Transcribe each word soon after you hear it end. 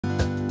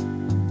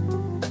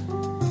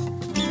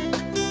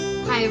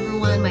Hi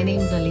everyone, my name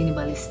is Aline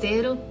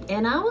Balestero,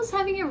 and I was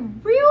having a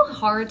real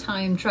hard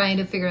time trying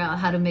to figure out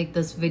how to make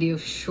this video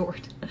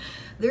short.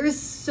 There's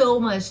so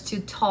much to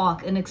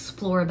talk and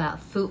explore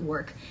about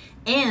footwork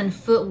and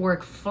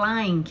footwork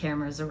flying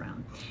cameras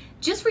around.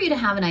 Just for you to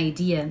have an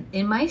idea,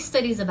 in my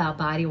studies about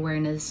body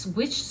awareness,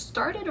 which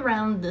started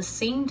around the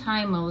same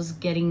time I was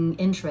getting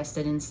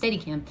interested in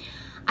Steadicam,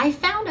 I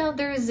found out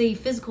there is a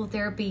physical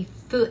therapy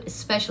foot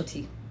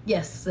specialty.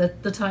 Yes,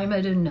 at the time I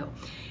didn't know.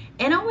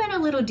 And I went a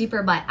little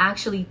deeper by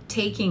actually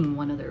taking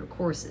one of their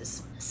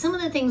courses. Some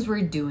of the things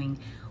we're doing,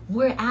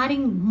 we're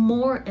adding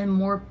more and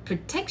more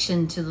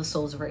protection to the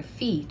soles of our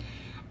feet.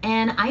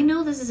 And I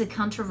know this is a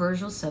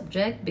controversial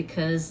subject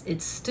because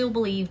it's still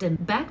believed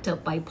and backed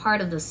up by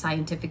part of the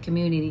scientific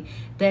community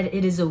that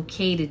it is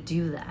okay to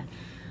do that.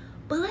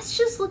 But let's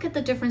just look at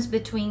the difference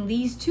between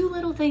these two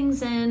little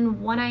things and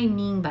what I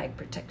mean by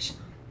protection.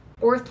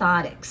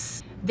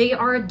 Orthotics. They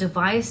are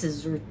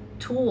devices or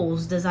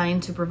tools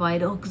designed to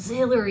provide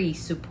auxiliary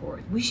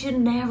support. We should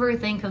never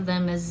think of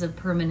them as a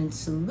permanent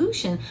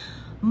solution,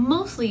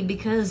 mostly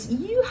because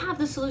you have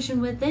the solution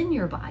within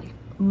your body.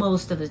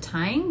 Most of the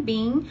time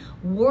being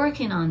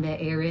working on that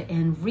area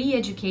and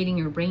re-educating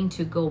your brain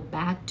to go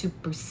back to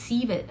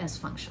perceive it as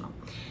functional.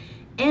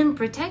 And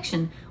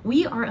protection,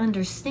 we are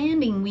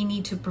understanding we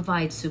need to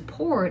provide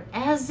support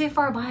as if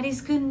our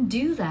bodies couldn't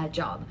do that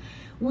job.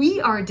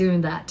 We are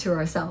doing that to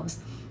ourselves.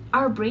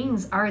 Our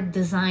brains are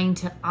designed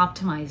to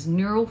optimize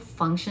neural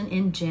function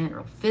in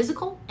general,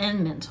 physical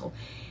and mental.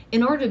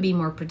 In order to be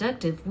more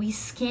productive, we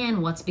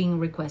scan what's being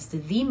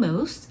requested the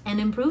most and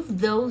improve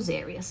those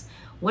areas.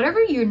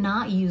 Whatever you're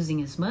not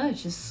using as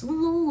much is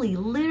slowly,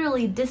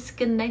 literally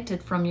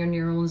disconnected from your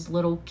neurons'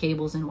 little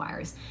cables and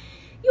wires.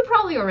 You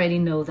probably already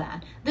know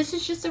that. This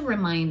is just a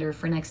reminder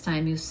for next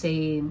time you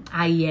say,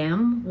 I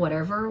am,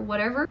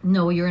 whatever.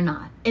 No, you're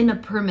not. In a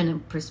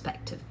permanent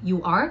perspective,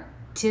 you are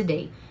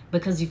today.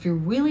 Because if you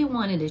really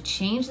wanted to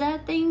change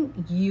that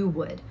thing, you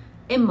would.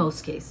 In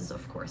most cases,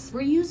 of course.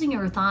 We're using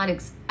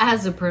orthotics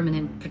as a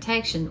permanent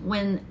protection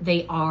when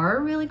they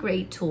are really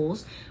great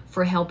tools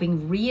for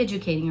helping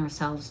re-educating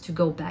ourselves to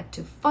go back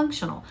to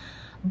functional.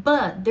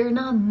 But they're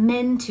not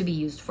meant to be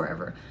used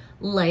forever,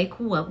 like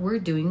what we're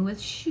doing with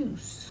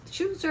shoes.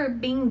 Shoes are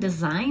being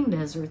designed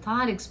as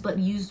orthotics, but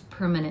used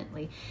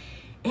permanently.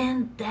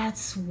 And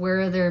that's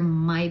where there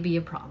might be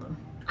a problem.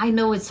 I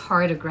know it's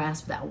hard to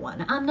grasp that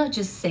one. I'm not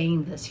just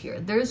saying this here.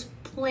 There's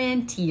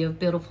plenty of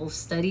beautiful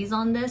studies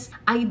on this.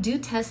 I do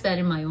test that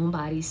in my own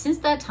body since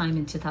that time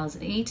in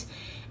 2008,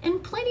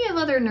 and plenty of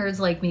other nerds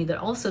like me that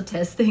also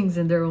test things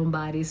in their own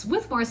bodies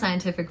with more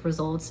scientific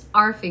results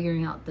are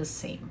figuring out the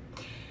same.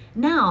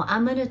 Now,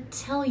 I'm gonna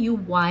tell you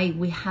why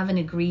we haven't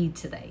agreed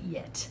to that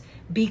yet.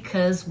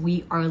 Because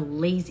we are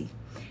lazy.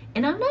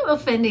 And I'm not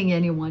offending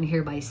anyone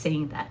here by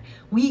saying that.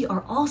 We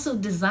are also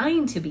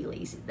designed to be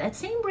lazy. That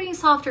same brain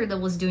software that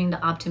was doing the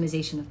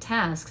optimization of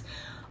tasks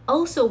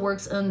also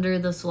works under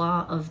this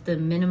law of the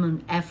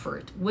minimum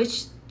effort,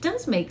 which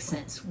does make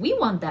sense. We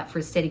want that for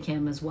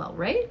Steadicam as well,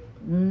 right?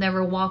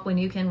 Never walk when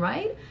you can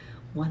ride?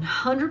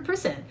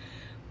 100%.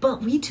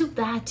 But we took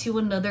that to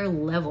another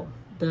level,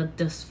 the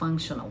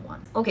dysfunctional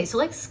one. Okay, so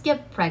let's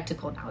get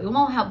practical now. It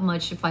won't help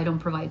much if I don't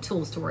provide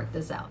tools to work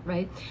this out,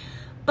 right?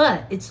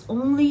 But it's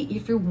only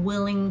if you're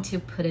willing to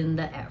put in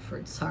the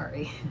effort,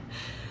 sorry.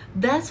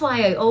 That's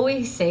why I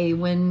always say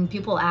when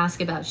people ask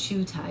about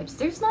shoe types,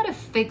 there's not a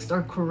fixed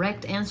or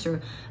correct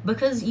answer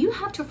because you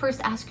have to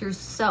first ask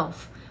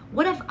yourself,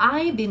 what have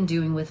I been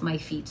doing with my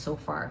feet so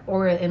far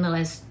or in the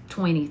last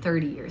 20,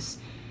 30 years?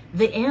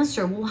 The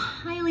answer will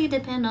highly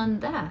depend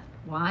on that.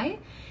 Why?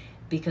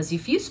 Because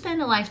if you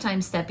spend a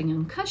lifetime stepping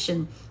on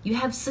cushion, you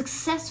have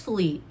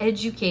successfully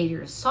educated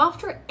your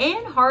software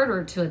and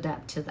hardware to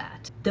adapt to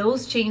that.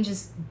 Those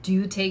changes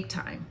do take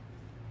time.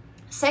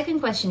 Second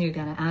question you're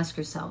gonna ask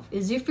yourself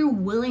is if you're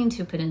willing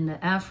to put in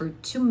the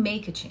effort to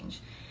make a change,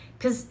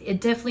 because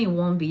it definitely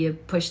won't be a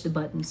push the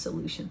button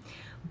solution.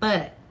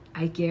 But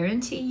I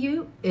guarantee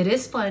you it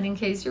is fun in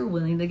case you're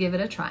willing to give it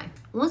a try.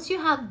 Once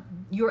you have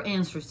your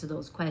answers to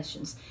those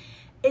questions,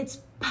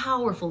 it's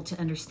powerful to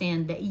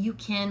understand that you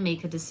can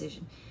make a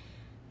decision.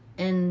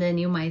 And then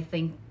you might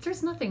think,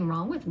 there's nothing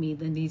wrong with me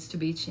that needs to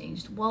be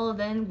changed. Well,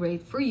 then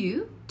great for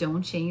you.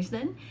 Don't change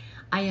then.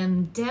 I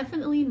am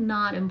definitely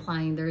not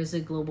implying there is a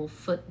global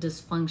foot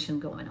dysfunction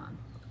going on.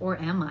 Or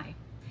am I?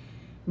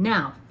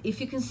 Now, if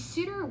you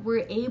consider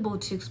we're able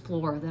to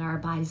explore that our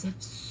bodies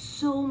have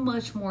so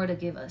much more to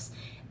give us,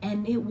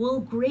 and it will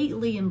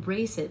greatly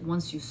embrace it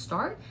once you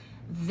start,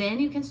 then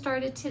you can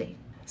start it today.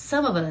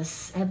 Some of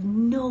us have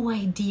no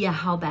idea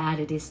how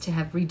bad it is to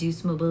have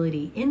reduced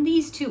mobility in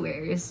these two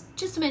areas,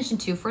 just to mention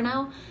two for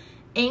now,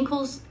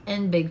 ankles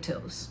and big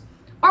toes.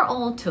 Or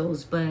all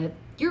toes, but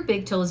your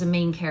big toe is a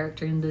main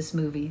character in this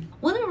movie.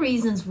 One of the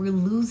reasons we're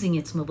losing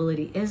its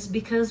mobility is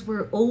because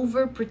we're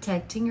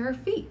overprotecting our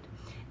feet.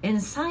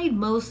 Inside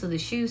most of the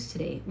shoes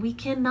today, we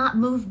cannot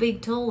move big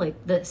toe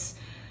like this.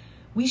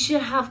 We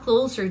should have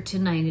closer to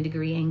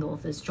 90-degree angle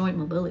of this joint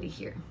mobility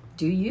here.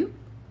 Do you?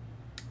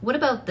 What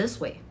about this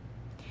way?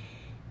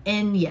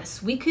 And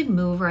yes, we could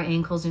move our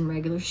ankles in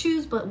regular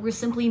shoes, but we're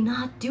simply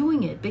not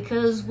doing it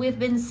because we've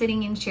been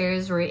sitting in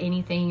chairs or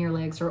anything. Your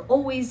legs are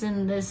always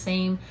in the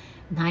same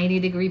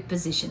 90-degree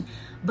position.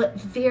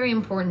 But very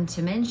important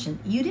to mention,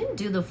 you didn't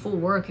do the full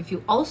work if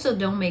you also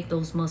don't make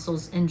those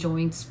muscles and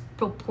joints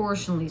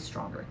proportionally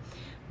stronger.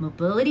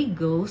 Mobility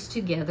goes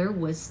together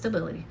with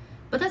stability,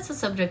 but that's a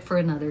subject for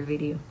another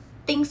video.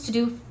 Things to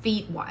do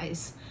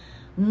feet-wise.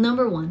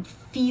 Number one,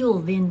 feel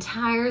the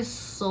entire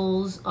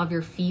soles of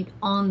your feet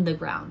on the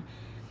ground.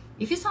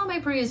 If you saw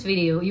my previous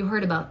video, you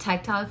heard about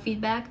tactile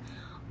feedback.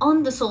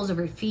 On the soles of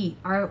your feet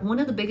are one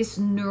of the biggest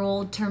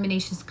neural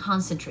terminations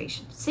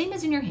concentration, same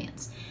as in your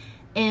hands,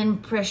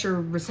 and pressure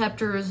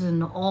receptors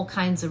and all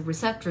kinds of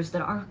receptors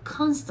that are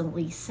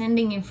constantly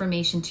sending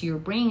information to your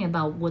brain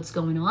about what's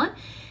going on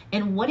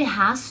and what it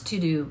has to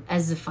do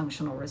as a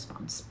functional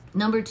response.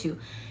 Number two,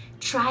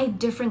 try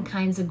different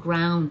kinds of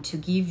ground to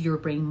give your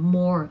brain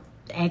more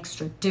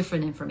extra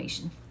different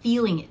information,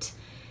 feeling it,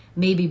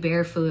 maybe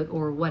barefoot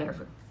or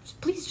whatever.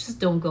 Please just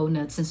don't go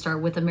nuts and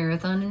start with a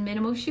marathon in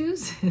minimal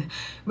shoes.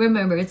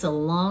 Remember, it's a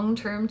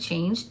long-term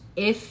change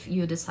if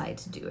you decide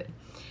to do it.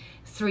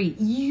 3,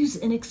 use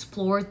and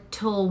explore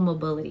toe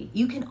mobility.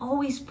 You can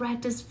always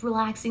practice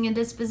relaxing in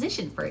this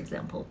position, for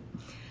example.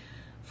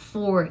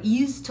 4,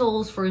 use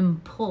toes for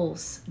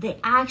impulse. They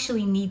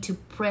actually need to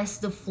press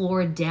the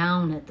floor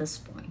down at this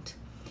point.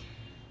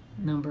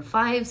 Number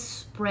 5,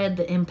 spread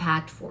the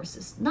impact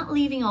forces, not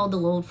leaving all the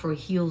load for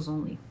heels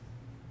only.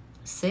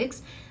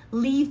 6,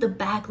 leave the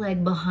back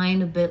leg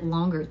behind a bit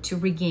longer to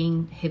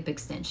regain hip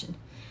extension.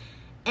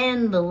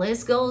 And the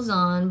list goes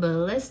on, but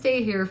let's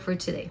stay here for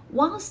today.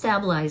 While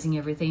stabilizing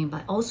everything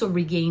by also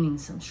regaining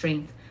some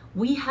strength,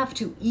 we have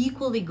to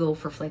equally go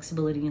for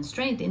flexibility and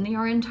strength in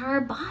our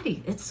entire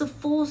body. It's a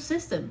full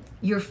system.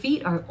 Your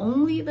feet are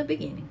only the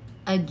beginning.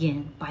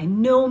 Again, by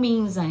no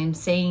means I'm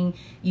saying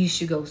you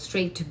should go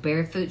straight to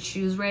barefoot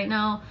shoes right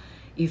now.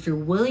 If you're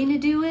willing to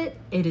do it,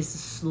 it is a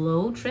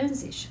slow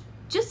transition.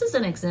 Just as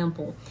an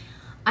example,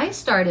 I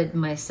started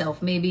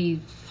myself maybe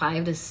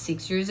 5 to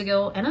 6 years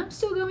ago, and I'm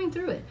still going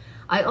through it.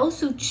 I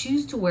also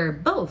choose to wear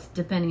both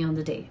depending on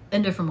the day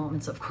and different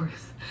moments, of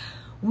course.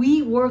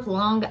 We work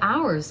long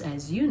hours,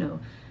 as you know.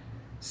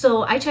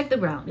 So I check the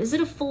ground. Is it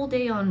a full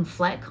day on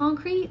flat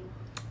concrete?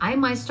 I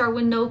might start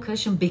with no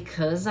cushion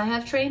because I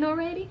have trained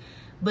already,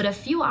 but a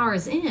few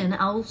hours in,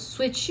 I'll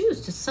switch shoes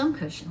to some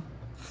cushion,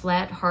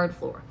 flat, hard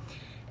floor.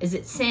 Is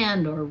it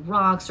sand or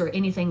rocks or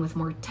anything with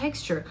more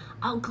texture?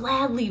 I'll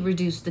gladly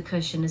reduce the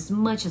cushion as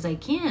much as I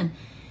can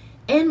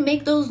and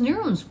make those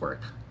neurons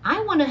work.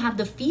 I want to have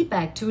the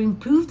feedback to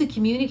improve the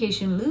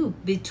communication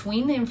loop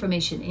between the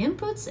information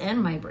inputs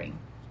and my brain.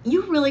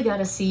 You really got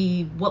to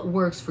see what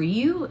works for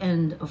you.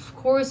 And of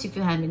course, if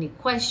you have any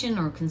question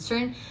or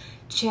concern,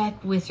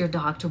 check with your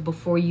doctor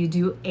before you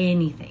do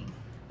anything.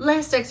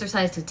 Last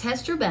exercise to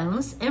test your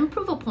balance and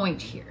prove a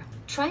point here.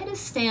 Try to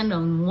stand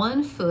on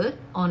one foot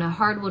on a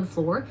hardwood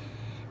floor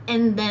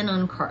and then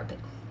on carpet,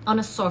 on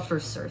a softer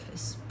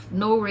surface.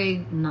 No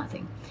rig,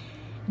 nothing.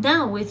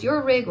 Now with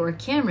your rig or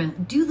camera,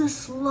 do the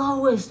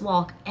slowest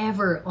walk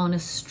ever on a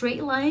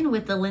straight line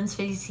with the lens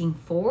facing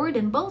forward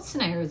in both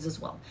scenarios as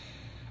well.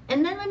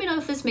 And then let me know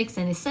if this makes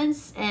any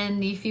sense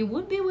and if you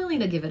would be willing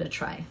to give it a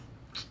try.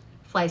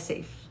 Fly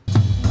safe.